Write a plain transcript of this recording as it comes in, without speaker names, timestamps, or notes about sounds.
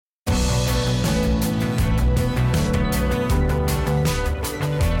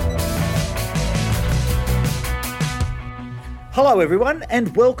Hello everyone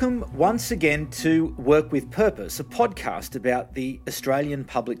and welcome once again to Work with Purpose, a podcast about the Australian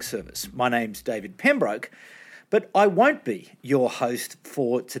Public Service. My name's David Pembroke, but I won't be your host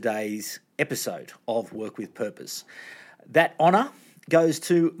for today's episode of Work with Purpose. That honour goes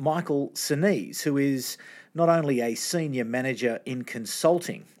to Michael Sinise, who is not only a senior manager in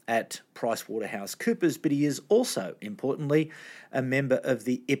consulting at PricewaterhouseCoopers, but he is also, importantly, a member of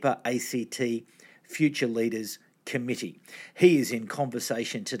the IPA ACT Future Leaders Committee. He is in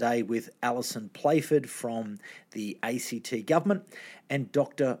conversation today with Alison Playford from the ACT government and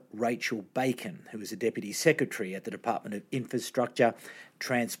Dr. Rachel Bacon, who is a Deputy Secretary at the Department of Infrastructure,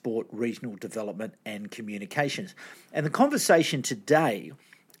 Transport, Regional Development and Communications. And the conversation today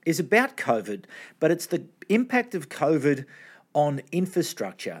is about COVID, but it's the impact of COVID on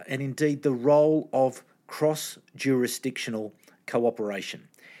infrastructure and indeed the role of cross-jurisdictional cooperation.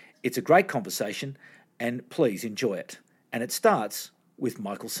 It's a great conversation, and please enjoy it. And it starts with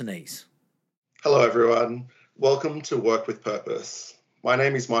Michael Sinise. Hello everyone, welcome to Work with Purpose. My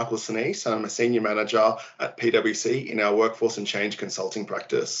name is Michael Sinise and I'm a Senior Manager at PwC in our Workforce and Change Consulting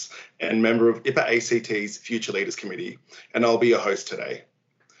practice and member of IPA ACT's Future Leaders Committee, and I'll be your host today.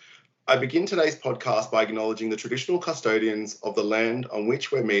 I begin today's podcast by acknowledging the traditional custodians of the land on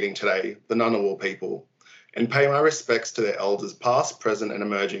which we're meeting today, the Ngunnawal people, and pay my respects to their elders past, present and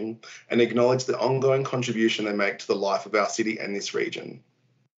emerging, and acknowledge the ongoing contribution they make to the life of our city and this region.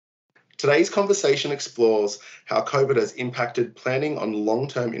 Today's conversation explores how COVID has impacted planning on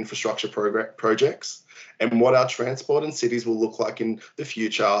long-term infrastructure projects and what our transport and cities will look like in the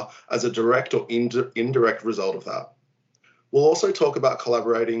future as a direct or indirect result of that. We'll also talk about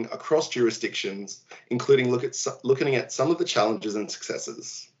collaborating across jurisdictions, including looking at some of the challenges and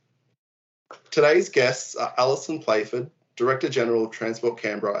successes. Today's guests are Alison Playford, Director General of Transport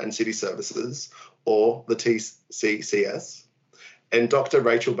Canberra and City Services, or the TCCS, and Dr.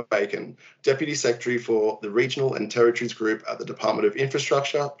 Rachel Bacon, Deputy Secretary for the Regional and Territories Group at the Department of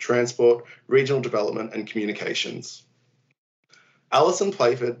Infrastructure, Transport, Regional Development and Communications. Alison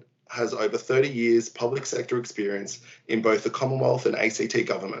Playford has over 30 years public sector experience in both the Commonwealth and ACT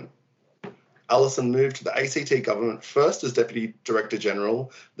government. Alison moved to the ACT government first as Deputy Director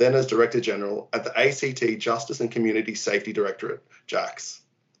General, then as Director General at the ACT Justice and Community Safety Directorate, JACS.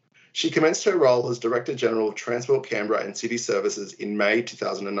 She commenced her role as Director General of Transport Canberra and City Services in May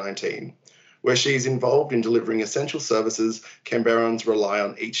 2019, where she is involved in delivering essential services Canberrans rely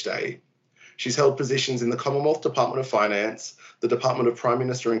on each day. She's held positions in the Commonwealth Department of Finance, the Department of Prime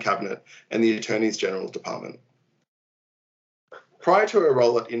Minister and Cabinet, and the Attorney's General Department. Prior to her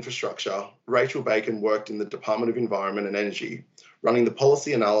role at Infrastructure, Rachel Bacon worked in the Department of Environment and Energy, running the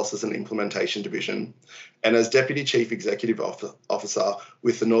Policy Analysis and Implementation Division, and as Deputy Chief Executive Officer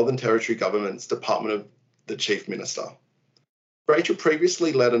with the Northern Territory Government's Department of the Chief Minister. Rachel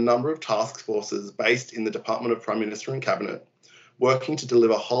previously led a number of task forces based in the Department of Prime Minister and Cabinet, working to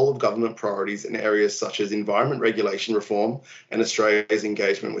deliver whole-of-government priorities in areas such as environment regulation reform and Australia's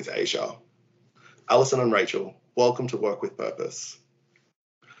engagement with Asia. Alison and Rachel, welcome to Work with Purpose.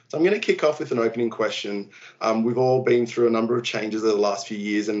 So I'm going to kick off with an opening question. We've all been through a number of changes over the last few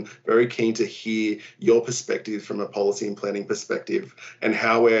years and very keen to hear your perspective from a policy and planning perspective and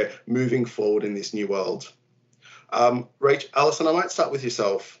how we're moving forward in this new world. Alison, I might start with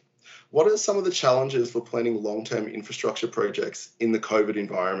yourself. What are some of the challenges for planning long-term infrastructure projects in the COVID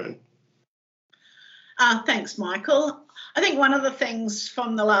environment? Thanks, Michael. I think one of the things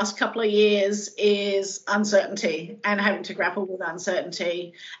from the last couple of years is uncertainty and having to grapple with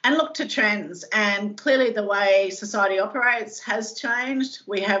uncertainty and look to trends. And clearly the way society operates has changed.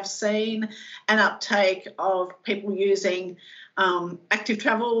 We have seen an uptake of people using active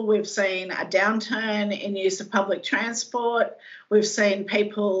travel. We've seen a downturn in use of public transport. We've seen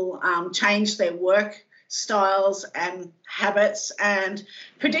people change their work styles and habits, and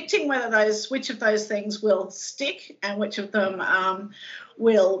predicting which of those things will stick and which of them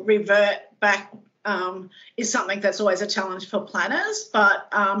will revert back is something that's always a challenge for planners. But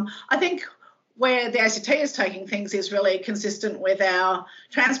I think where the ACT is taking things is really consistent with our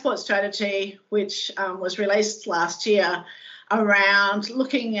transport strategy, which was released last year, around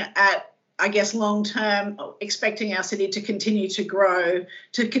looking at long term, expecting our city to continue to grow,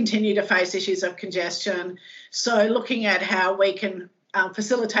 to continue to face issues of congestion. So looking at how we can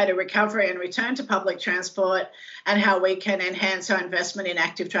facilitate a recovery and return to public transport and how we can enhance our investment in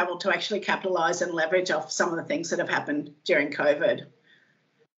active travel to actually capitalise and leverage off some of the things that have happened during COVID.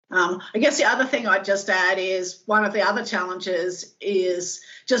 I guess the other thing I'd just add is one of the other challenges is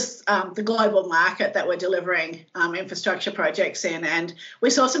just the global market that we're delivering infrastructure projects in. And we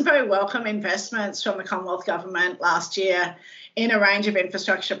saw some very welcome investments from the Commonwealth Government last year in a range of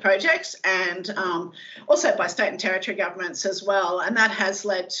infrastructure projects, and also by state and territory governments as well. And that has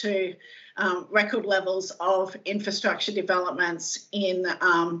led to record levels of infrastructure developments in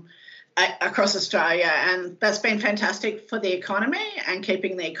across Australia, and that's been fantastic for the economy and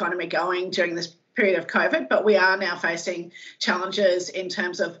keeping the economy going during this period of COVID. But we are now facing challenges in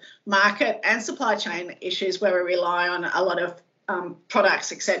terms of market and supply chain issues where we rely on a lot of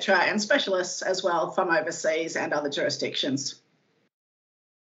products, etc., and specialists as well from overseas and other jurisdictions.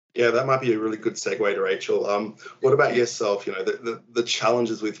 Yeah, that might be a really good segue to Rachel. What about yourself? You know, the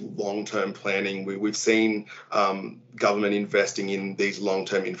challenges with long-term planning. We've seen government investing in these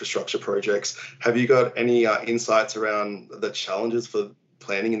long-term infrastructure projects. Have you got any insights around the challenges for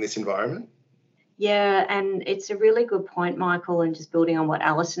planning in this environment? Yeah, and it's a really good point, Michael, and just building on what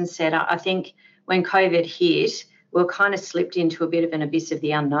Alison said, I think when COVID hit, we kind of slipped into a bit of an abyss of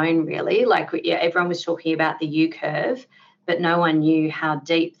the unknown, really. Everyone was talking about the U-curve, but no one knew how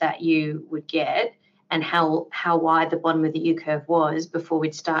deep that U would get and how wide the bottom of the U-curve was before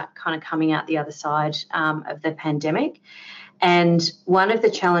we'd start kind of coming out the other side of the pandemic. And one of the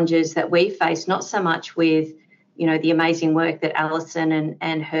challenges that we faced, not so much with, you know, the amazing work that Alison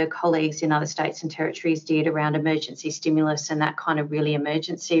and her colleagues in other states and territories did around emergency stimulus and that kind of really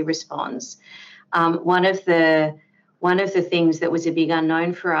emergency response. One of the things that was a big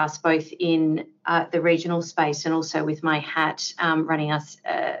unknown for us, both in the regional space and also with my hat running us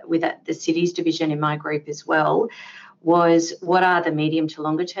with the cities division in my group as well, was what are the medium to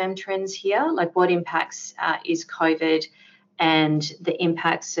longer term trends here? Like, what impacts is COVID and the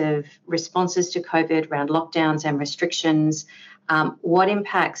impacts of responses to COVID around lockdowns and restrictions? What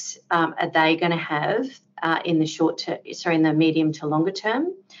impacts are they going to have in the medium to longer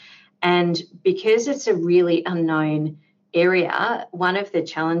term? And because it's a really unknown area, one of the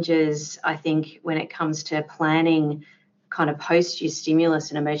challenges, I think, when it comes to planning kind of post your stimulus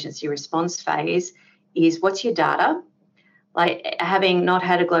and emergency response phase is what's your data? Like, having not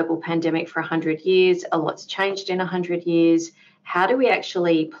had a global pandemic for 100 years, a lot's changed in 100 years. How do we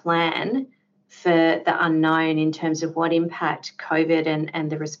actually plan for the unknown in terms of what impact COVID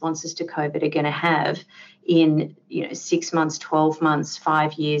and the responses to COVID are going to have in 6 months, 12 months,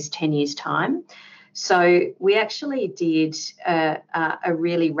 5 years, 10 years time? So we actually did a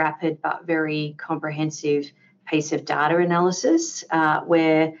really rapid but very comprehensive piece of data analysis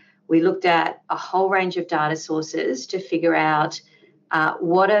where we looked at a whole range of data sources to figure out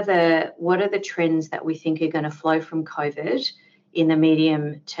what are the trends that we think are going to flow from COVID in the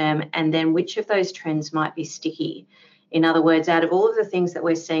medium term, and then which of those trends might be sticky. In other words, out of all of the things that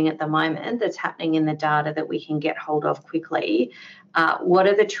we're seeing at the moment that's happening in the data that we can get hold of quickly, what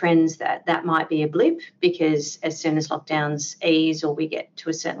are the trends that might be a blip, because as soon as lockdowns ease or we get to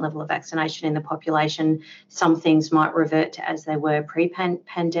a certain level of vaccination in the population, some things might revert to as they were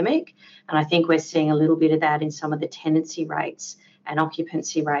pre-pandemic. And I think we're seeing a little bit of that in some of the tenancy rates and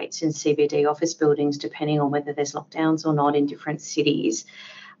occupancy rates in CBD office buildings, depending on whether there's lockdowns or not in different cities.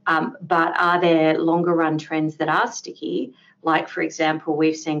 But are there longer run trends that are sticky? Like, for example,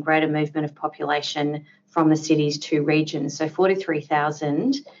 we've seen greater movement of population from the cities to regions. So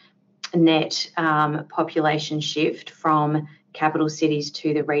 43,000 net population shift from capital cities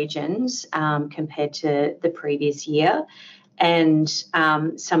to the regions compared to the previous year. And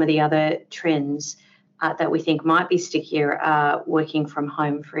some of the other trends that we think might be stickier are working from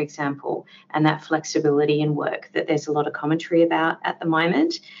home, for example, and that flexibility in work that there's a lot of commentary about at the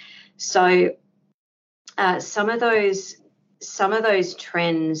moment. So some of those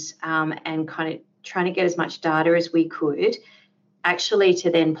trends and kind of trying to get as much data as we could, actually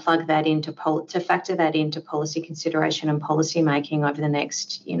to then plug that into to factor that into policy consideration and policy making over the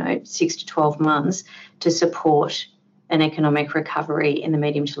next 6 to 12 months to support an economic recovery in the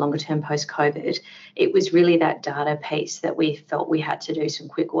medium to longer term post-COVID. It was really that data piece that we felt we had to do some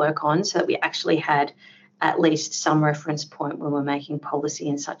quick work on so that we actually had at least some reference point when we're making policy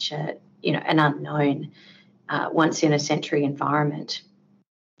in such an unknown, once in a century environment.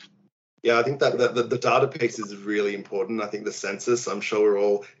 Yeah, I think that the data piece is really important. I think the census, I'm sure we're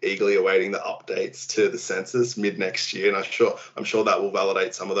all eagerly awaiting the updates to the census mid next year, and I'm sure that will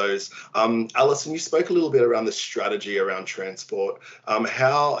validate some of those. Alison, you spoke a little bit around the strategy around transport.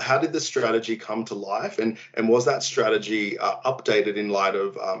 How did the strategy come to life, and was that strategy updated in light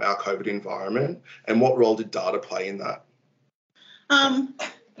of our COVID environment, and what role did data play in that?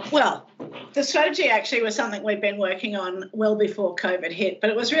 Well, the strategy actually was something we'd been working on well before COVID hit,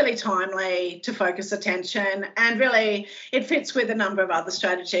 but it was really timely to focus attention, and really it fits with a number of other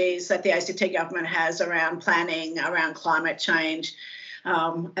strategies that the ACT government has around planning, around climate change,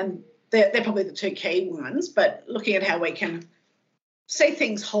 and they're probably the two key ones, but looking at how we can see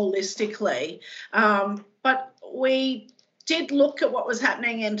things holistically. But we did look at what was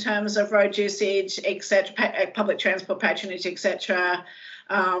happening in terms of road usage, etc., public transport patronage, etc.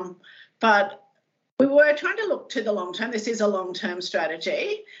 But we were trying to look to the long term. This is a long-term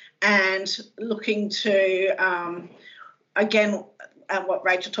strategy, and looking to, again, what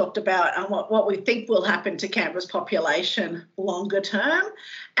Rachel talked about and what we think will happen to Canberra's population longer term,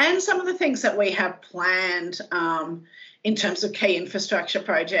 and some of the things that we have planned in terms of key infrastructure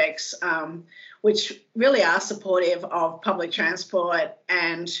projects, which really are supportive of public transport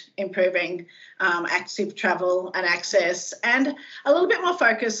and improving active travel and access, and a little bit more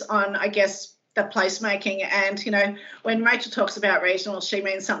focus on, I guess, the placemaking. And, you know, when Rachel talks about regional, she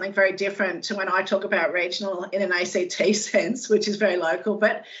means something very different to when I talk about regional in an ACT sense, which is very local.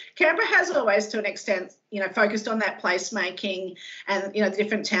 But Canberra has always, to an extent, you know, focused on that placemaking and, you know, the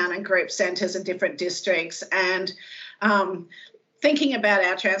different town and group centres and different districts, and thinking about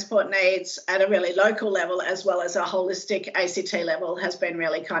our transport needs at a really local level as well as a holistic ACT level has been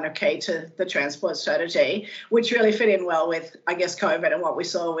really kind of key to the transport strategy, which really fit in well with, I guess, COVID and what we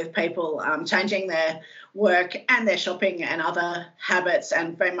saw with people changing their work and their shopping and other habits,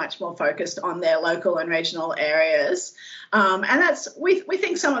 and very much more focused on their local and regional areas. And that's, we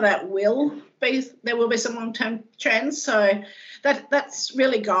think some of that there will be some long-term trends. So that's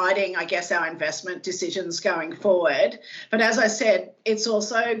really guiding, I guess, our investment decisions going forward. But as I said, it's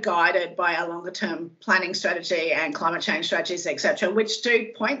also guided by our longer-term planning strategy and climate change strategies, etc., which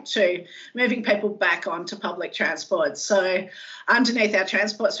do point to moving people back onto public transport. So underneath our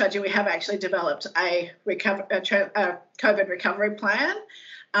transport strategy, we have actually developed a COVID recovery plan.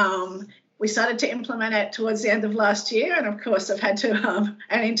 We started to implement it towards the end of last year, and of course have had to,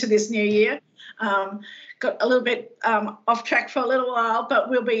 and into this new year, got a little bit off track for a little while, but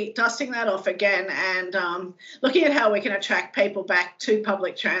we'll be dusting that off again and looking at how we can attract people back to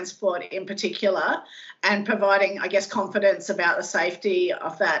public transport in particular, and providing, I guess, confidence about the safety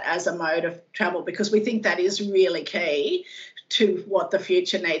of that as a mode of travel, because we think that is really key to what the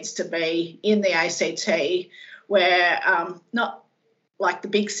future needs to be in the ACT, where not like the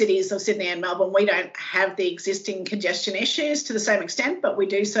big cities of Sydney and Melbourne, we don't have the existing congestion issues to the same extent, but we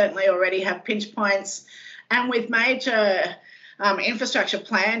do certainly already have pinch points. And with major infrastructure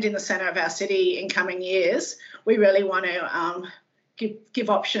planned in the centre of our city in coming years, we really want to give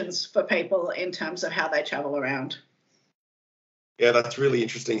options for people in terms of how they travel around. Yeah, that's really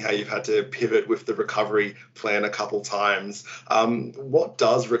interesting how you've had to pivot with the recovery plan a couple times. What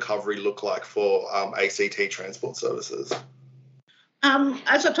does recovery look like for ACT transport services?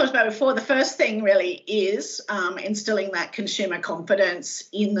 As I've talked about before, the first thing really is instilling that consumer confidence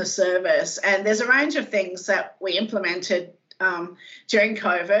in the service. And there's a range of things that we implemented during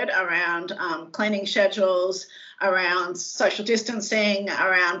COVID around cleaning schedules, around social distancing,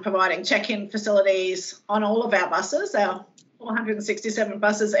 around providing check-in facilities on all of our buses. Our 467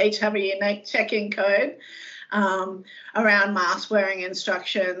 buses each have a unique check-in code. Around mask wearing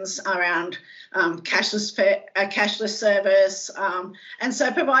instructions, around cashless service, and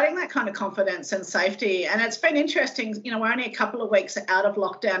so providing that kind of confidence and safety. And it's been interesting, you know, we're only a couple of weeks out of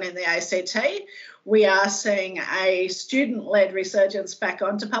lockdown in the ACT. We are seeing a student-led resurgence back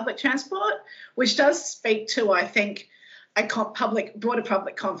onto public transport, which does speak to, I think, a broader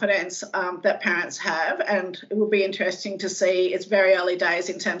public confidence that parents have, and it will be interesting to see. It's very early days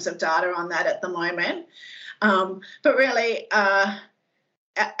in terms of data on that at the moment. But really,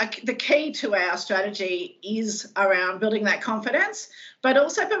 the key to our strategy is around building that confidence, but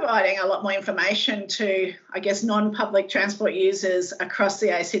also providing a lot more information to, I guess, non-public transport users across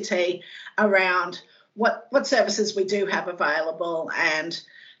the ACT around what services we do have available and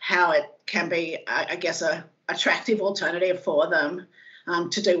how it can be, I guess, a attractive alternative for them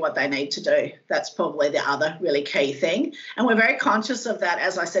to do what they need to do. That's probably the other really key thing. And we're very conscious of that.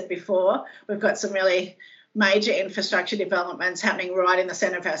 As I said before, we've got some really major infrastructure developments happening right in the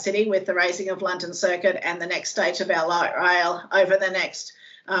centre of our city with the raising of London Circuit and the next stage of our light rail over the next,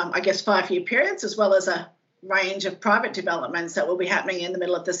 5-year periods, as well as a range of private developments that will be happening in the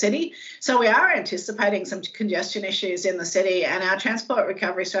middle of the city. So we are anticipating some congestion issues in the city, and our transport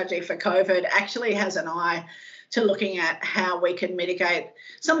recovery strategy for COVID actually has an eye to looking at how we can mitigate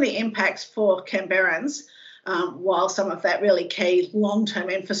some of the impacts for Canberrans, while some of that really key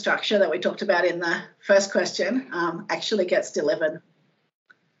long-term infrastructure that we talked about in the first question actually gets delivered.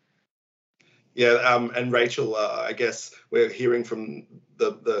 Yeah, and Rachel, I guess we're hearing from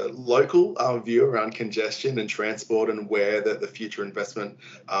the local view around congestion and transport and where the future investment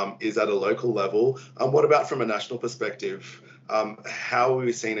is at a local level. What about from a national perspective? How have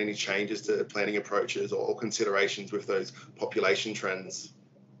we seen any changes to planning approaches or considerations with those population trends?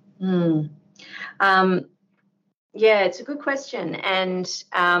 Yeah, it's a good question, and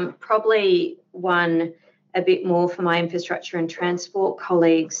probably one a bit more for my infrastructure and transport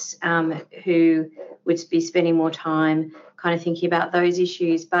colleagues who would be spending more time kind of thinking about those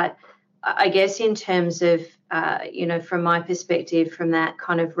issues. But I guess in terms of, from my perspective, from that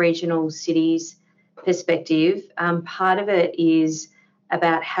kind of regional cities perspective, part of it is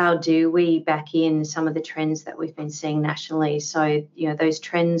about how do we back in some of the trends that we've been seeing nationally. So, those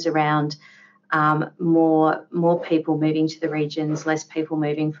trends around more people moving to the regions, less people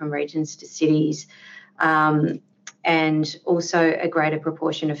moving from regions to cities, and also a greater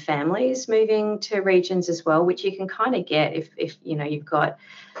proportion of families moving to regions as well, which you can kind of get if you've got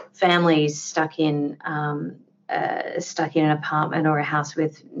families stuck in an apartment or a house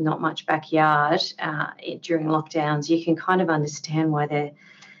with not much backyard during lockdowns. You can kind of understand why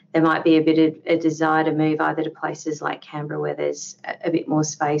there might be a bit of a desire to move either to places like Canberra where there's a bit more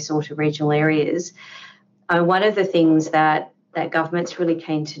space or to regional areas. One of the things that government's really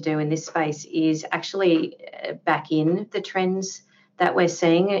keen to do in this space is actually back in the trends that we're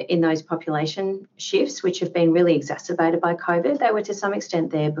seeing in those population shifts, which have been really exacerbated by COVID. They were to some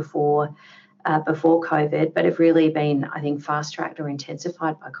extent there before COVID, but have really been, I think, fast-tracked or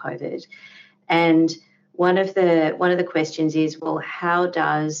intensified by COVID. And one of the questions is, well, how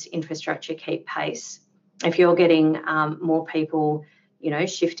does infrastructure keep pace? If you're getting more people,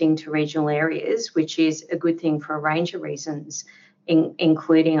 shifting to regional areas, which is a good thing for a range of reasons,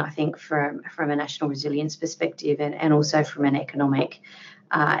 including, I think, from a national resilience perspective and also from an economic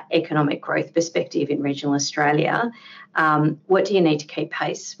growth perspective in regional Australia, what do you need to keep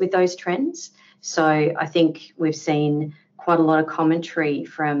pace with those trends? So I think we've seen quite a lot of commentary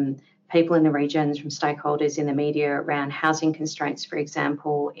from people in the regions, from stakeholders in the media around housing constraints, for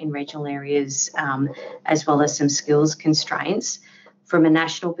example, in regional areas, as well as some skills constraints. From a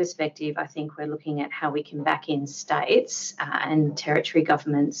national perspective, I think we're looking at how we can back in states and territory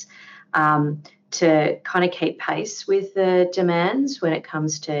governments to kind of keep pace with the demands when it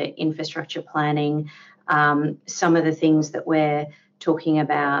comes to infrastructure planning. Some of the things that we're talking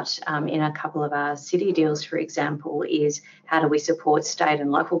about in a couple of our city deals, for example, is how do we support state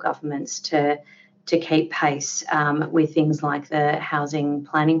and local governments to keep pace with things like the housing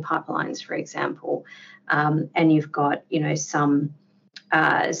planning pipelines, for example. And you've got,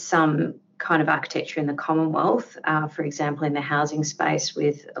 some kind of architecture in the Commonwealth, for example, in the housing space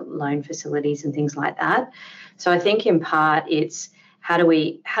with loan facilities and things like that. So I think in part it's how do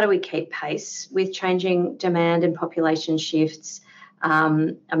we keep pace with changing demand and population shifts.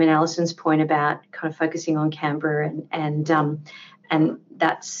 Alison's point about kind of focusing on Canberra and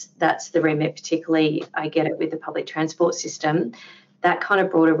that's the remit, particularly I get it with the public transport system. That kind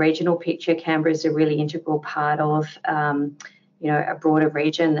of broader regional picture, Canberra is a really integral part of a broader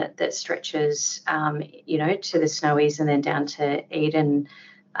region that stretches, to the Snowies and then down to Eden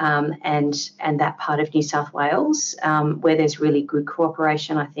and that part of New South Wales, where there's really good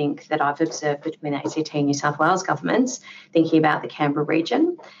cooperation, I think, that I've observed between the ACT and New South Wales governments, thinking about the Canberra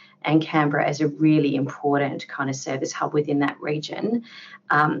region and Canberra as a really important kind of service hub within that region.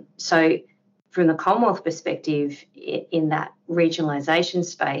 So from the Commonwealth perspective, in that regionalisation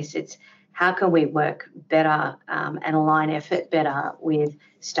space, it's how can we work better and align effort better with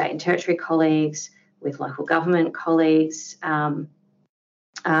state and territory colleagues, with local government colleagues in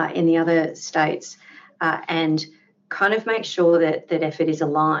the other states, and kind of make sure that effort is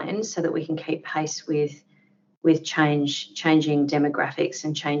aligned so that we can keep pace with changing demographics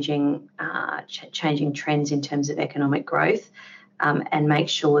and changing trends in terms of economic growth, and make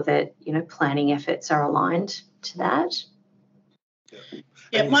sure that planning efforts are aligned to that.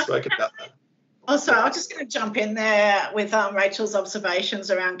 Yeah, you spoke about that. Also, I was just going to jump in there with Rachel's observations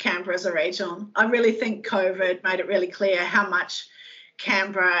around Canberra as a region. I really think COVID made it really clear how much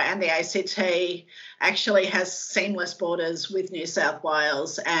Canberra and the ACT actually has seamless borders with New South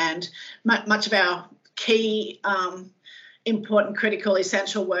Wales, and much of our key important, critical,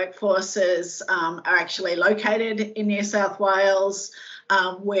 essential workforces are actually located in New South Wales.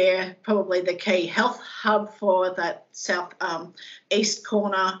 We're probably the key health hub for that south east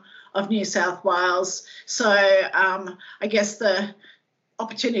corner of New South Wales. So I guess the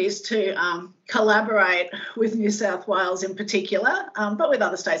opportunities to collaborate with New South Wales in particular, but with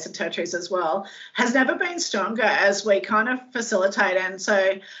other states and territories as well, has never been stronger as we kind of facilitate. And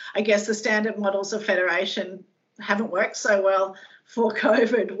so I guess the standard models of federation haven't worked so well for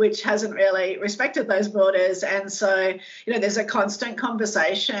COVID, which hasn't really respected those borders. And so, there's a constant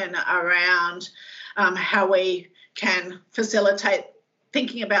conversation around how we can facilitate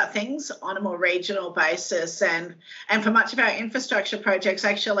thinking about things on a more regional basis. And for much of our infrastructure projects,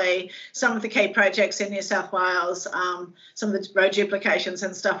 actually, some of the key projects in New South Wales, some of the road duplications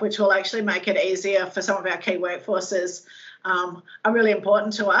and stuff, which will actually make it easier for some of our key workforces, are really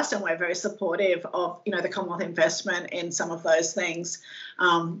important to us, and we're very supportive of, the Commonwealth investment in some of those things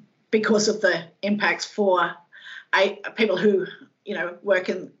because of the impacts for people who, work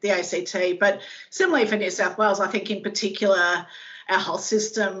in the ACT. But similarly for New South Wales, I think in particular, our health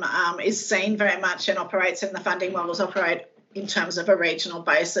system is seen very much and operates, and the funding models operate in terms of a regional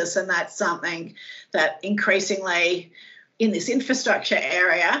basis, and that's something that increasingly in this infrastructure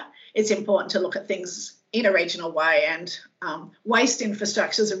area, it's important to look at things in a regional way, and waste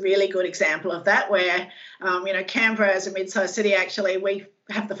infrastructure is a really good example of that, where, Canberra as a mid-sized city, actually we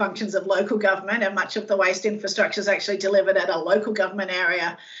have the functions of local government, and much of the waste infrastructure is actually delivered at a local government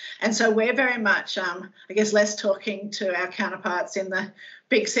area. And so we're very much, less talking to our counterparts in the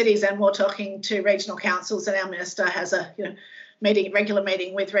big cities and more talking to regional councils, and our minister has a regular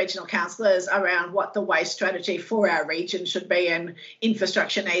meeting with regional councillors around what the waste strategy for our region should be and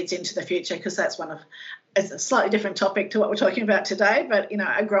infrastructure needs into the future, because that's it's a slightly different topic to what we're talking about today, but,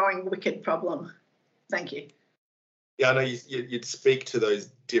 a growing wicked problem. Thank you. Yeah, I know you'd speak to those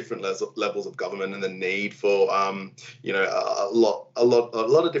different levels of government and the need for, a lot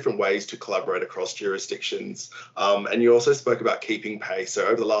of different ways to collaborate across jurisdictions. And you also spoke about keeping pace. So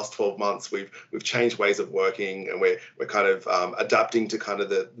over the last 12 months, we've changed ways of working, and we're kind of adapting to kind of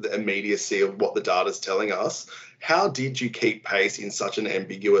the immediacy of what the data's telling us. How did you keep pace in such an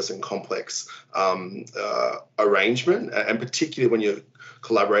ambiguous and complex arrangement, and particularly when you're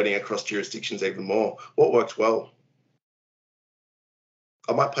collaborating across jurisdictions even more? What worked well?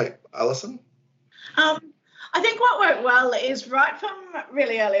 I might play Alison. I think what worked well is right from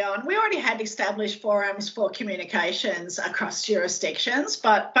really early on, we already had established forums for communications across jurisdictions,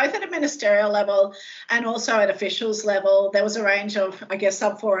 but both at a ministerial level and also at officials level, there was a range of,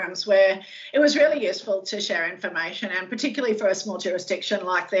 sub-forums where it was really useful to share information, and particularly for a small jurisdiction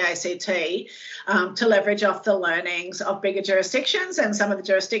like the ACT, to leverage off the learnings of bigger jurisdictions and some of the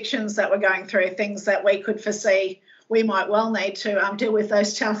jurisdictions that were going through things that we could foresee we might well need to deal with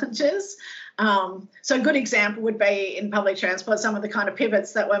those challenges. So a good example would be in public transport, some of the kind of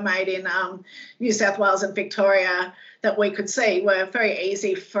pivots that were made in New South Wales and Victoria that we could see were very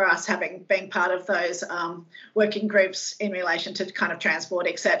easy for us, having been part of those working groups in relation to kind of transport,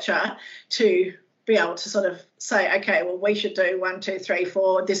 etc., to be able to sort of say, okay, well, we should do 1, 2, 3,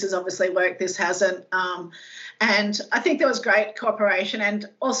 4. This has obviously worked, this hasn't. And I think there was great cooperation. And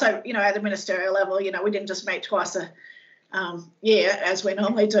also, at the ministerial level, we didn't just meet twice a year as we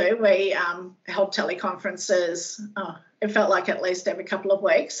normally do. We held teleconferences. It felt like at least every couple of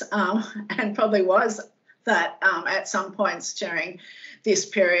weeks, and probably was that at some points during this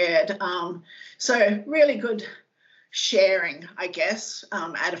period. So really good sharing,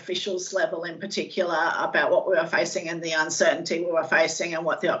 at officials level in particular, about what we were facing and the uncertainty we were facing and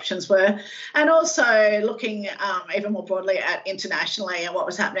what the options were. And also looking even more broadly at internationally and what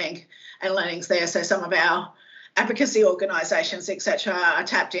was happening and learnings there. So some of our advocacy organisations, etc., are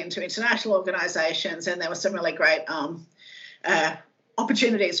tapped into international organisations, and there were some really great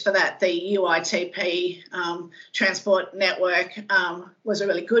opportunities for that. The UITP transport network was a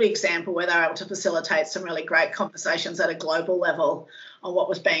really good example where they were able to facilitate some really great conversations at a global level on what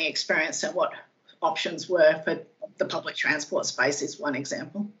was being experienced and what options were for the public transport space is one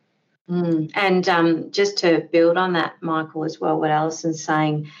example. And just to build on that, Michael, as well, what Alison's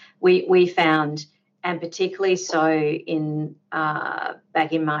saying, we found, and particularly so in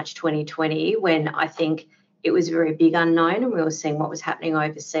back in March 2020, when I think it was a very big unknown, and we were seeing what was happening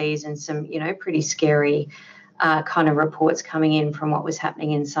overseas and some, pretty scary kind of reports coming in from what was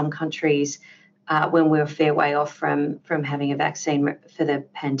happening in some countries when we were a fair way off from having a vaccine for the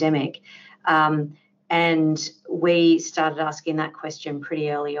pandemic. And we started asking that question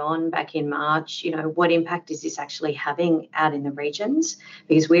pretty early on back in March, what impact is this actually having out in the regions?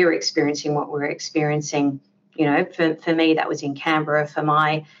 Because we were experiencing what we were experiencing. For me, that was in Canberra. For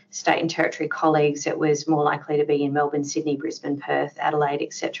my state and territory colleagues, it was more likely to be in Melbourne, Sydney, Brisbane, Perth, Adelaide,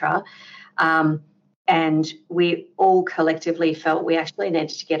 etc. And we all collectively felt we actually needed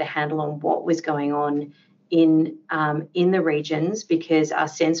to get a handle on what was going on in the regions, because our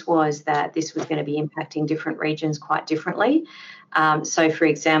sense was that this was going to be impacting different regions quite differently. So, for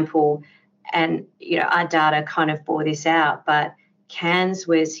example, and our data kind of bore this out, but Cairns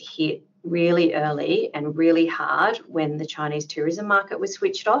was hit really early and really hard when the Chinese tourism market was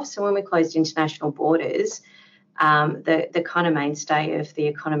switched off. So when we closed international borders, the kind of mainstay of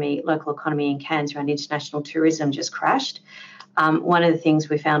the local economy in Cairns around international tourism just crashed. One of the things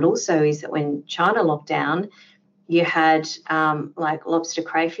we found also is that when China locked down, you had like lobster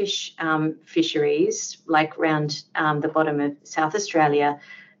crayfish fisheries, like around the bottom of South Australia,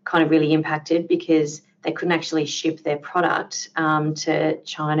 kind of really impacted because they couldn't actually ship their product to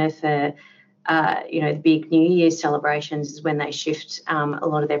China for, the big New Year celebrations is when they shift a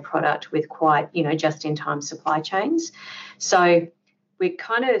lot of their product with quite, just-in-time supply chains. So we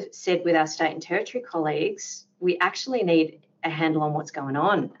kind of said with our state and territory colleagues, we actually need a handle on what's going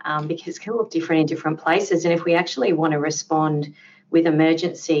on because it's going to look different in different places. And if we actually want to respond with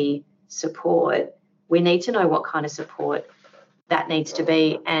emergency support, we need to know what kind of support that needs to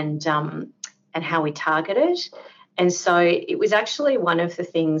be and how we target it. And so it was actually one of the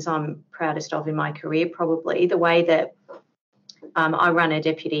things I'm proudest of in my career, probably the way that I run a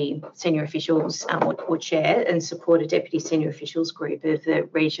deputy senior officials or chair and support a deputy senior officials group of the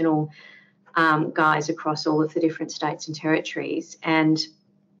regional guys across all of the different states and territories. And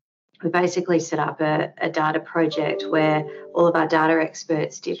we basically set up a data project where all of our data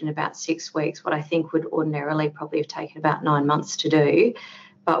experts did in about 6 weeks what I think would ordinarily probably have taken about 9 months to do.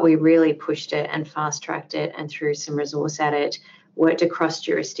 But we really pushed it and fast-tracked it and threw some resource at it, worked across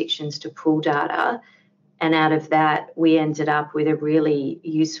jurisdictions to pull data. And out of that, we ended up with a really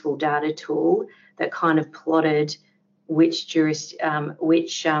useful data tool that kind of plotted which regions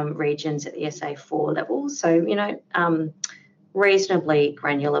at the SA4 level, so reasonably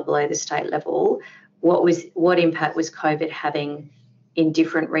granular below the state level, what impact was COVID having in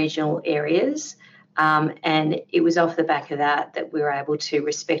different regional areas, and it was off the back of that we were able to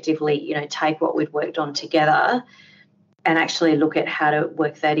respectively take what we'd worked on together and actually look at how to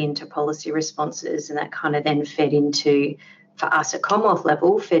work that into policy responses, and that kind of then fed into, for us at Commonwealth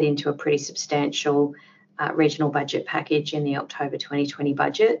level, fed into a pretty substantial regional budget package in the October 2020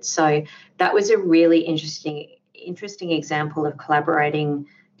 budget. So that was a really interesting example of collaborating,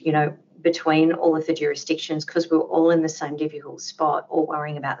 between all of the jurisdictions, because we were all in the same difficult spot, all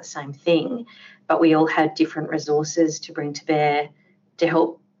worrying about the same thing, but we all had different resources to bring to bear to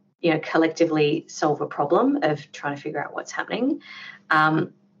help, collectively solve a problem of trying to figure out what's happening.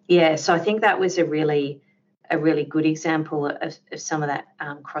 So I think that was a really good example of some of that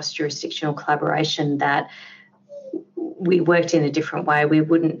cross-jurisdictional collaboration that we worked in a different way. We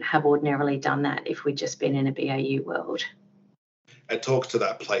wouldn't have ordinarily done that if we'd just been in a BAU world. It talks to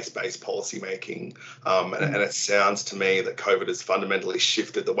that place-based policy making, and it sounds to me that COVID has fundamentally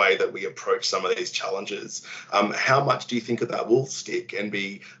shifted the way that we approach some of these challenges. How much do you think that will stick and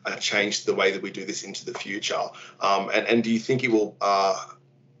be changed the way that we do this into the future? And do you think it will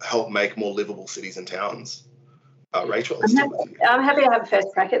help make more livable cities and towns? Rachel, I'm happy to have a first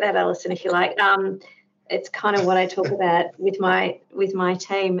crack at that, Alison, if you like. It's kind of what I talk about with my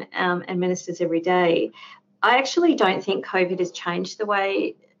team and ministers every day. I actually don't think COVID has changed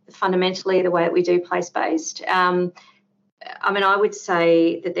fundamentally the way that we do place-based. I would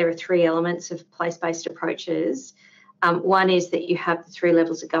say that there are 3 elements of place-based approaches. One is that you have the 3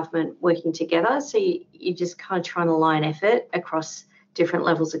 levels of government working together, so you just kind of try and align effort across different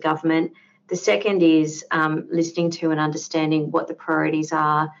levels of government. The second is listening to and understanding what the priorities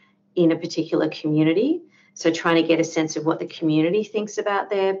are in a particular community. So trying to get a sense of what the community thinks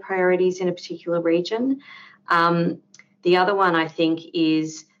about their priorities in a particular region. The other one, I think,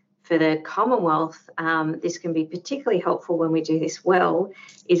 is for the Commonwealth, this can be particularly helpful when we do this well,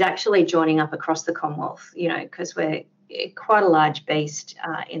 is actually joining up across the Commonwealth, because we're quite a large beast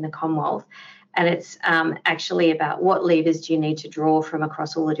in the Commonwealth. And it's actually about what levers do you need to draw from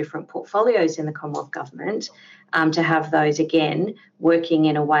across all the different portfolios in the Commonwealth Government to have those, again, working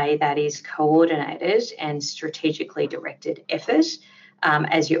in a way that is coordinated and strategically directed effort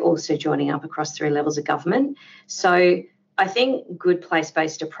as you're also joining up across 3 levels of government. So I think good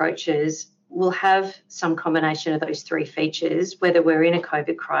place-based approaches will have some combination of those 3 features, whether we're in a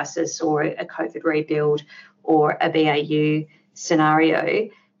COVID crisis or a COVID rebuild or a BAU scenario.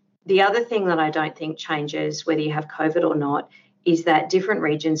 The other thing that I don't think changes, whether you have COVID or not, is that different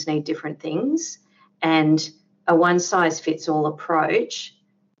regions need different things, and a one-size-fits-all approach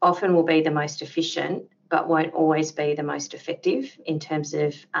often will be the most efficient but won't always be the most effective in terms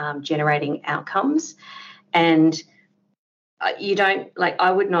of generating outcomes. And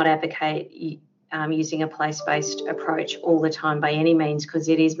I would not advocate using a place-based approach all the time by any means, because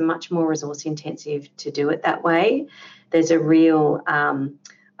it is much more resource intensive to do it that way. There's a real,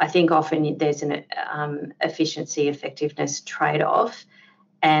 I think often there's an efficiency, effectiveness trade-off.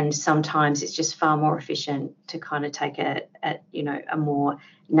 And sometimes it's just far more efficient to kind of take a more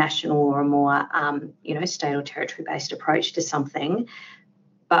national or a more, state or territory-based approach to something.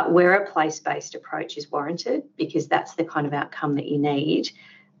 But where a place-based approach is warranted, because that's the kind of outcome that you need,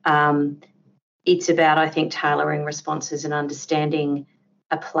 it's about, I think, tailoring responses and understanding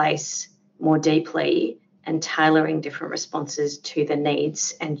a place more deeply and tailoring different responses to the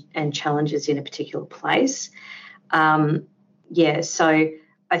needs and challenges in a particular place. So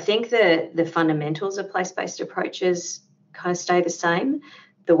I think the fundamentals of place-based approaches kind of stay the same.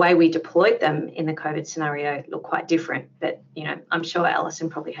 The way we deployed them in the COVID scenario look quite different, but, I'm sure Alison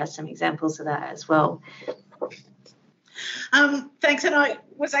probably has some examples of that as well. Thanks, and I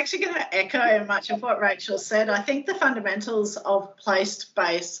was actually going to echo much of what Rachel said. I think the fundamentals of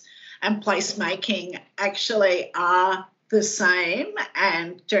place-based and placemaking actually are the same,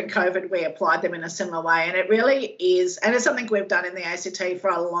 and during COVID we applied them in a similar way, and it really is, and it's something we've done in the ACT for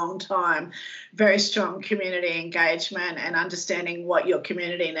a long time, very strong community engagement and understanding what your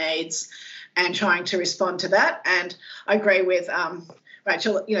community needs and trying to respond to that. And I agree with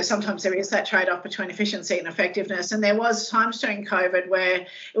Rachel, sometimes there is that trade-off between efficiency and effectiveness, and there was times during COVID where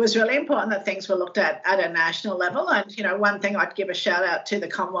it was really important that things were looked at a national level. And, one thing I'd give a shout out to the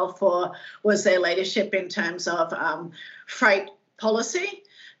Commonwealth for was their leadership in terms of freight policy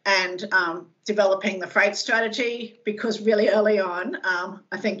and developing the freight strategy, because really early on,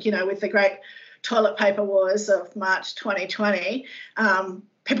 I think, with the great toilet paper wars of March 2020,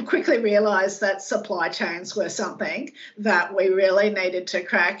 people quickly realised that supply chains were something that we really needed to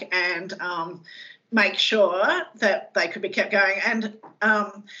crack and make sure that they could be kept going. And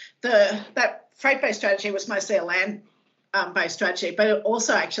that freight-based strategy was mostly a land-based strategy, but it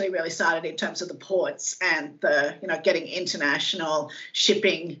also actually really started in terms of the ports and the, getting international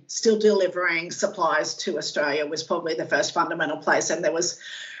shipping, still delivering supplies to Australia was probably the first fundamental place. And there was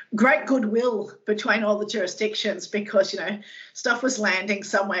great goodwill between all the jurisdictions because, stuff was landing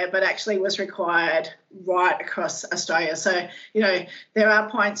somewhere but actually was required right across Australia. So, there are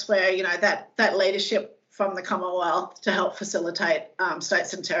points where, that leadership from the Commonwealth to help facilitate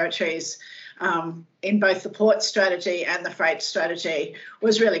states and territories in both the port strategy and the freight strategy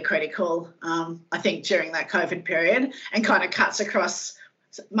was really critical, I think, during that COVID period, and kind of cuts across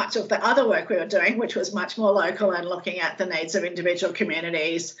much of the other work we were doing, which was much more local and looking at the needs of individual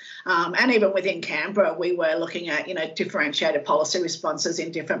communities. And even within Canberra, we were looking at, differentiated policy responses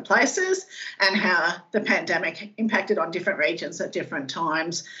in different places and how the pandemic impacted on different regions at different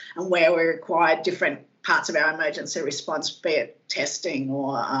times and where we required different parts of our emergency response, be it testing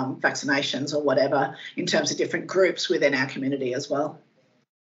or vaccinations or whatever, in terms of different groups within our community as well.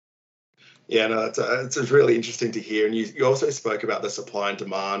 Yeah, no, it's really interesting to hear. And you also spoke about the supply and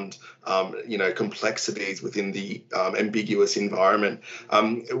demand, complexities within the ambiguous environment.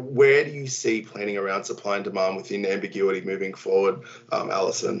 Where do you see planning around supply and demand within ambiguity moving forward,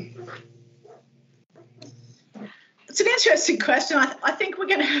 Alison? It's an interesting question. I think we're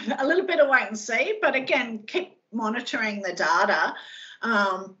going to have a little bit of wait and see, but again, keep monitoring the data.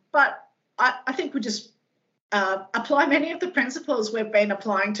 But I think we just apply many of the principles we've been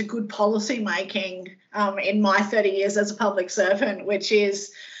applying to good policy making in my 30 years as a public servant, which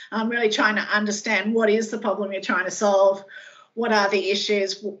is really trying to understand what is the problem you're trying to solve, what are the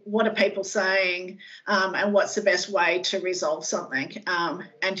issues, what are people saying, and what's the best way to resolve something,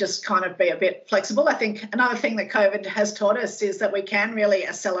 and just kind of be a bit flexible. I think another thing that COVID has taught us is that we can really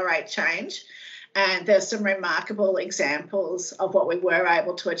accelerate change. And there's some remarkable examples of what we were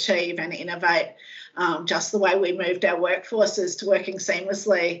able to achieve and innovate, just the way we moved our workforces to working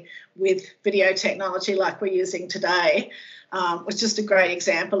seamlessly with video technology like we're using today, was just a great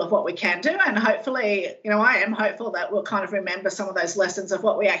example of what we can do. And hopefully, I am hopeful that we'll kind of remember some of those lessons of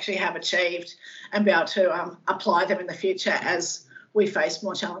what we actually have achieved and be able to apply them in the future as we face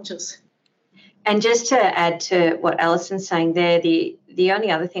more challenges. And just to add to what Alison's saying there, the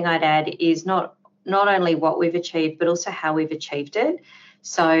only other thing I'd add is not only what we've achieved, but also how we've achieved it.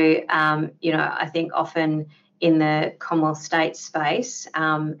 So, I think often in the Commonwealth state space,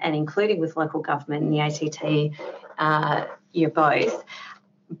 and including with local government and the ACT, both,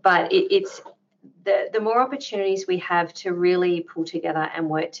 but it's the more opportunities we have to really pull together and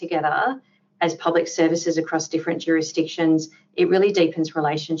work together as public services across different jurisdictions, it really deepens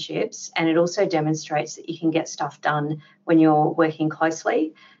relationships, and it also demonstrates that you can get stuff done when you're working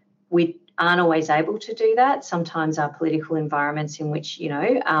closely. We aren't always able to do that. Sometimes our political environments in which,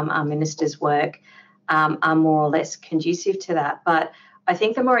 our ministers work are more or less conducive to that. But I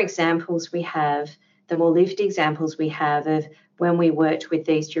think the more examples we have, the more lived examples we have of when we worked with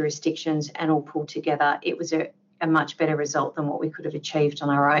these jurisdictions and all pulled together, it was a a much better result than what we could have achieved on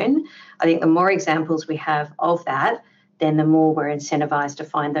our own. I think the more examples we have of that, then the more we're incentivised to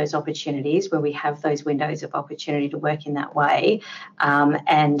find those opportunities where we have those windows of opportunity to work in that way.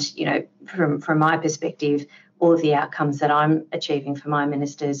 And, you know, from my perspective, all of the outcomes that I'm achieving for my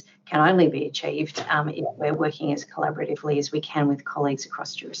ministers can only be achieved if we're working as collaboratively as we can with colleagues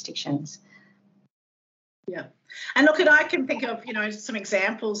across jurisdictions. Yeah. And look, I can think of, you know, some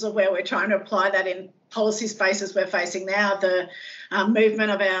examples of where we're trying to apply that in policy spaces we're facing now. The movement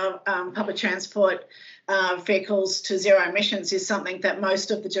of our public transport vehicles to zero emissions is something that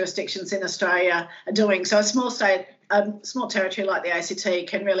most of the jurisdictions in Australia are doing. So a small territory like the ACT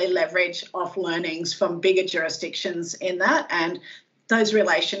can really leverage off learnings from bigger jurisdictions in that, and those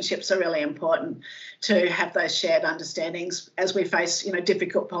relationships are really important to have those shared understandings as we face, you know,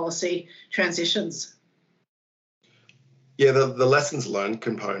 difficult policy transitions. Yeah, the lessons learned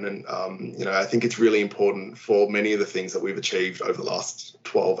component, you know, I think it's really important for many of the things that we've achieved over the last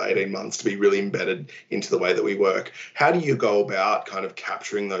 12, 18 months to be really embedded into the way that we work. How do you go about kind of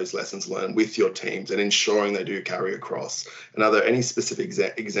capturing those lessons learned with your teams and ensuring they do carry across? And are there any specific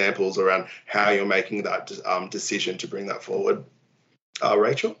examples around how you're making that decision to bring that forward?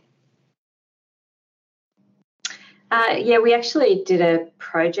 Rachel? Yeah, we actually did a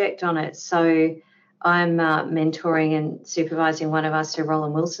project on it. So I'm mentoring and supervising one of our Sir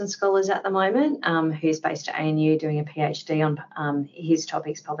Roland Wilson scholars at the moment, who's based at ANU doing a PhD on his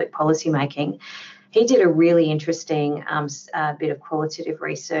topics, public policy making. He did a really interesting bit of qualitative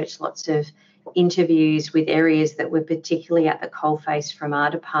research, lots of interviews with areas that were particularly at the coalface from our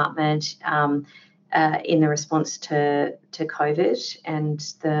department in the response to COVID and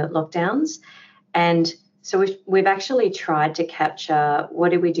the lockdowns. And so we've actually tried to capture what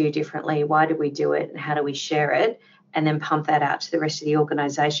did we do differently, why did we do it, and how do we share it, and then pump that out to the rest of the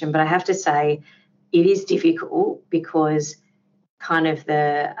organisation. But I have to say it is difficult because kind of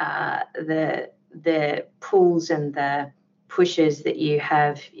the pulls and the pushes that you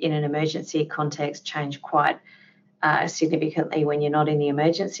have in an emergency context change quite significantly when you're not in the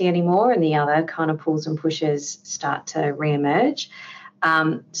emergency anymore, and the other kind of pulls and pushes start to re-emerge.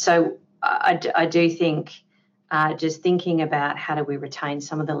 So I do think just thinking about how do we retain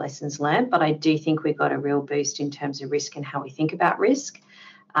some of the lessons learned, but I do think we've got a real boost in terms of risk and how we think about risk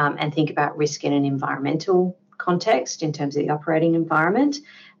and think about risk in an environmental context in terms of the operating environment,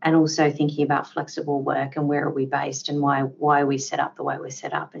 and also thinking about flexible work and where are we based and why we set up the way we're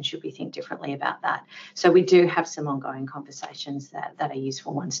set up, and should we think differently about that. So we do have some ongoing conversations that are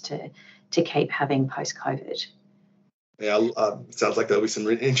useful ones to keep having post-COVID. Yeah, sounds like there'll be some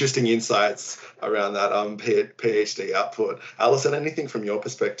interesting insights around that PhD output. Alison, anything from your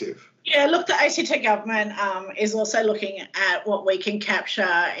perspective? Yeah, look, the ACT government is also looking at what we can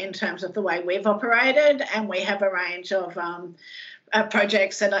capture in terms of the way we've operated, and we have a range of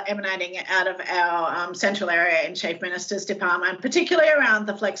projects that are emanating out of our central area in Chief Minister's Department, particularly around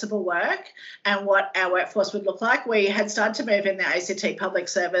the flexible work and what our workforce would look like. We had started to move in the ACT Public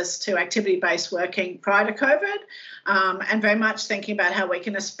Service to activity-based working prior to COVID, and very much thinking about how we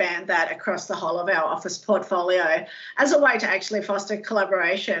can expand that across the whole of our office portfolio as a way to actually foster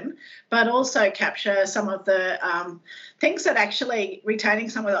collaboration, but also capture some of the things that actually retaining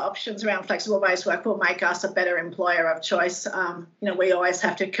some of the options around flexible-based work will make us a better employer of choice. You know, we always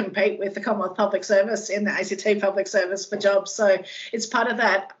have to compete with the Commonwealth Public Service in the ACT Public Service for jobs. So it's part of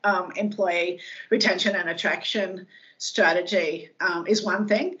that employee retention and attraction strategy is one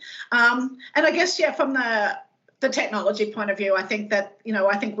thing. And I guess, yeah, from the technology point of view, I think that, you know,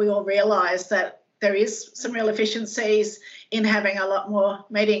 I think we all realise that there is some real efficiencies in having a lot more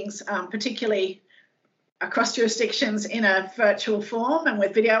meetings, particularly across jurisdictions in a virtual form and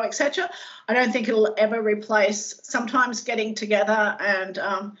with video, etc. I don't think it'll ever replace sometimes getting together, and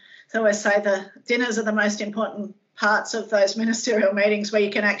so I always say the dinners are the most important parts of those ministerial meetings where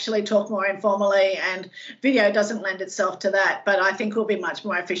you can actually talk more informally, and video doesn't lend itself to that. But I think we'll be much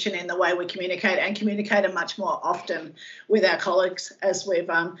more efficient in the way we communicate, and communicate much more often with our colleagues as we've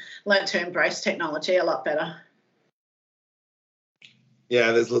learned to embrace technology a lot better.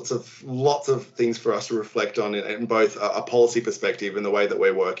 Yeah, there's lots of things for us to reflect on in both a policy perspective and the way that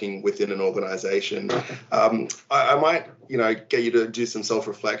we're working within an organisation. I might, you know, get you to do some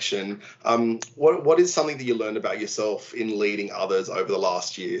self-reflection. What is something that you learned about yourself in leading others over the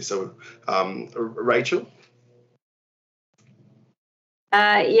last year? So, Rachel?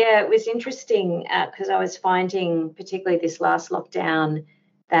 Yeah, it was interesting because I was finding, particularly this last lockdown,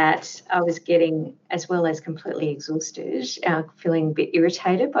 that I was getting, as well as completely exhausted, feeling a bit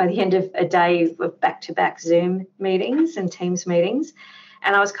irritated by the end of a day of back-to-back Zoom meetings and Teams meetings.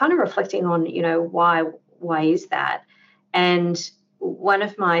 And I was kind of reflecting on, you know, why ways that. And one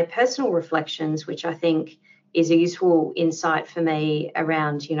of my personal reflections, which I think is a useful insight for me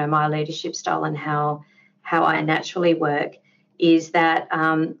around, my leadership style and how I naturally work, is that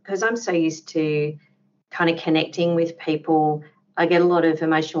because I'm so used to kind of connecting with people, I get a lot of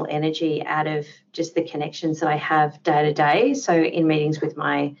emotional energy out of just the connections that I have day to day. So in meetings with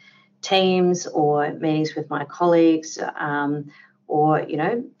my teams or meetings with my colleagues or,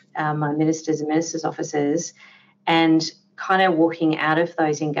 my ministers and ministers' officers, and kind of walking out of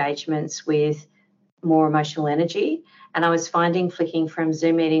those engagements with more emotional energy. And I was flicking from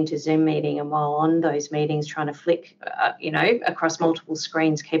Zoom meeting to Zoom meeting, and while on those meetings trying to flick, across multiple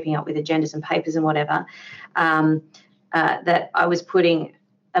screens, keeping up with agendas and papers and whatever, that I was putting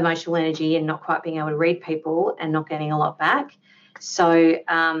emotional energy in not quite being able to read people and not getting a lot back. So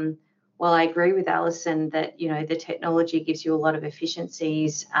while I agree with Alison that, the technology gives you a lot of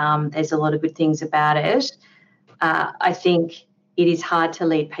efficiencies, there's a lot of good things about it, I think it is hard to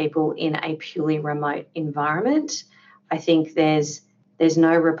lead people in a purely remote environment. I think there's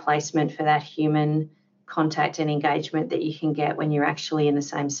no replacement for that human contact and engagement that you can get when you're actually in the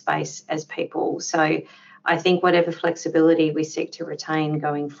same space as people. So I think whatever flexibility we seek to retain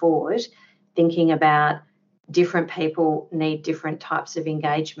going forward, thinking about different people need different types of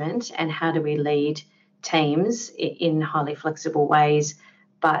engagement and how do we lead teams in highly flexible ways,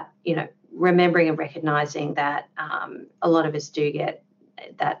 but, remembering and recognising that a lot of us do get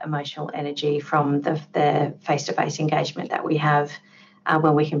that emotional energy from the face-to-face engagement that we have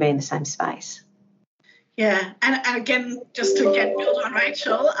when we can be in the same space. Yeah, and again, just to build on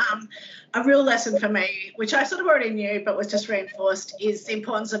Rachel, a real lesson for me, which I sort of already knew but was just reinforced, is the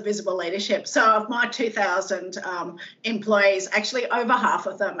importance of visible leadership. So of my 2,000 employees, actually over half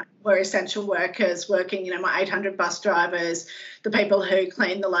of them were essential workers working, my 800 bus drivers, the people who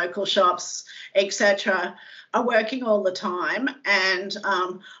clean the local shops, etc., are working all the time. And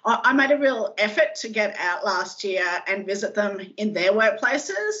I made a real effort to get out last year and visit them in their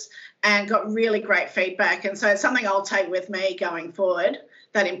workplaces and got really great feedback. And so it's something I'll take with me going forward,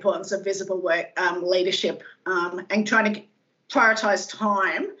 that importance of visible work leadership and trying to prioritise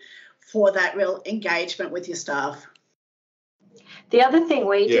time for that real engagement with your staff. The other thing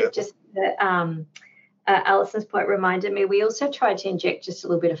we did, just Alison's point reminded me, we also tried to inject just a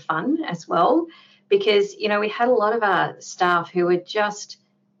little bit of fun as well, because, we had a lot of our staff who were just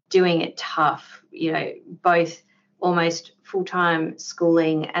doing it tough, both almost full-time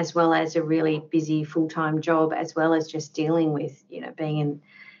schooling as well as a really busy full-time job, as well as just dealing with, being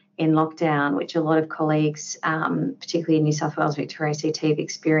in lockdown, which a lot of colleagues, particularly in New South Wales, Victoria, ACT, have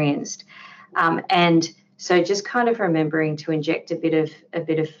experienced. And so just kind of remembering to inject a bit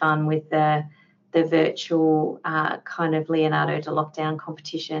of fun with the virtual kind of Leonardo da Lockdown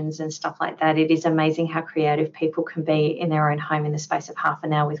competitions and stuff like that. It is amazing how creative people can be in their own home in the space of half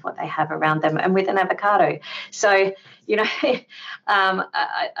an hour with what they have around them and with an avocado. So,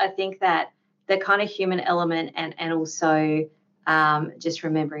 I think that the kind of human element and also just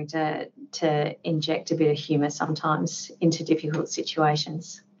remembering to inject a bit of humour sometimes into difficult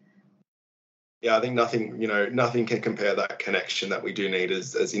situations. Yeah, I think nothing can compare that connection that we do need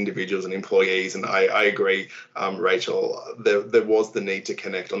as individuals and employees. And I agree, Rachel, there was the need to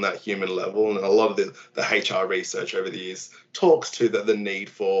connect on that human level. And a lot of the HR research over the years talks to the need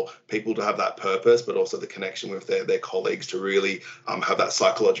for people to have that purpose, but also the connection with their colleagues to really have that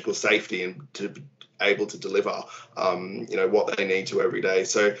psychological safety and to able to deliver, what they need to every day.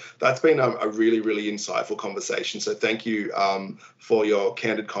 So that's been a really, really insightful conversation. So thank you for your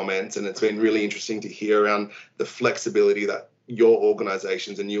candid comments. And it's been really interesting to hear around the flexibility that your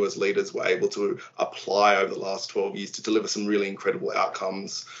organisations and you as leaders were able to apply over the last 12 years to deliver some really incredible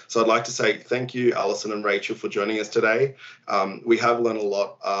outcomes. So I'd like to say thank you, Alison and Rachel, for joining us today. We have learned a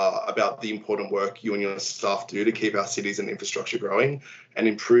lot about the important work you and your staff do to keep our cities and infrastructure growing and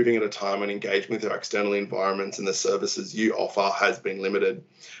improving at a time when engagement with our external environments and the services you offer has been limited.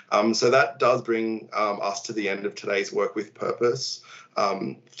 So that does bring us to the end of today's Work with Purpose.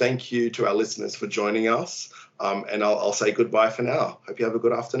 Thank you to our listeners for joining us. And I'll say goodbye for now. Hope you have a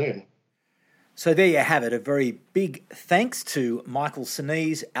good afternoon. So there you have it. A very big thanks to Michael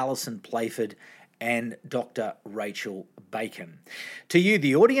Sinise, Alison Playford, and Dr. Rachel Bacon. To you,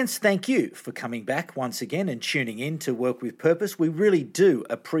 the audience, thank you for coming back once again and tuning in to Work with Purpose. We really do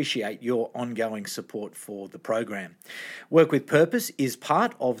appreciate your ongoing support for the program. Work with Purpose is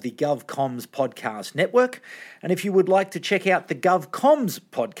part of the GovComms podcast network. And if you would like to check out the GovComms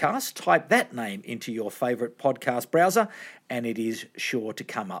podcast, type that name into your favourite podcast browser and it is sure to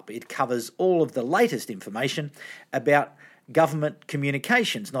come up. It covers all of the latest information about government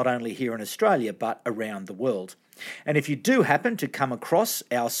communications, not only here in Australia, but around the world. And if you do happen to come across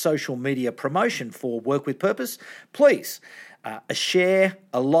our social media promotion for Work with Purpose, please, a share,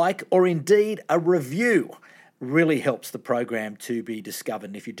 a like, or indeed a review really helps the program to be discovered.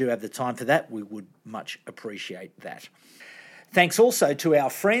 And if you do have the time for that, we would much appreciate that. Thanks also to our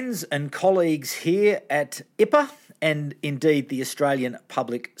friends and colleagues here at IPA and indeed the Australian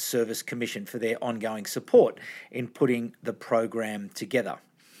Public Service Commission for their ongoing support in putting the program together.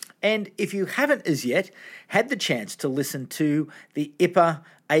 And if you haven't as yet had the chance to listen to the IPA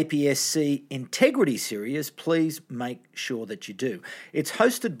APSC Integrity Series, please make sure that you do. It's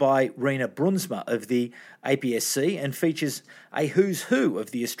hosted by Rena Brunsma of the APSC and features a who's who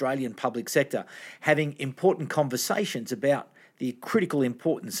of the Australian public sector, having important conversations about the critical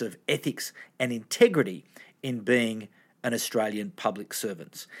importance of ethics and integrity in being an Australian public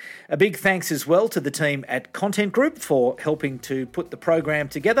servant. A big thanks as well to the team at Content Group for helping to put the program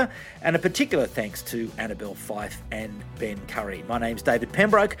together, and a particular thanks to Annabelle Fife and Ben Curry. My name's David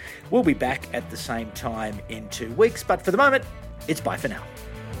Pembroke. We'll be back at the same time in 2 weeks, but for the moment, it's bye for now.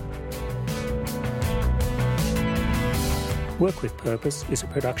 Work with Purpose is a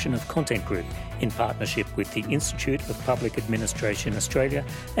production of Content Group in partnership with the Institute of Public Administration Australia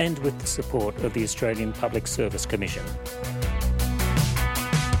and with the support of the Australian Public Service Commission.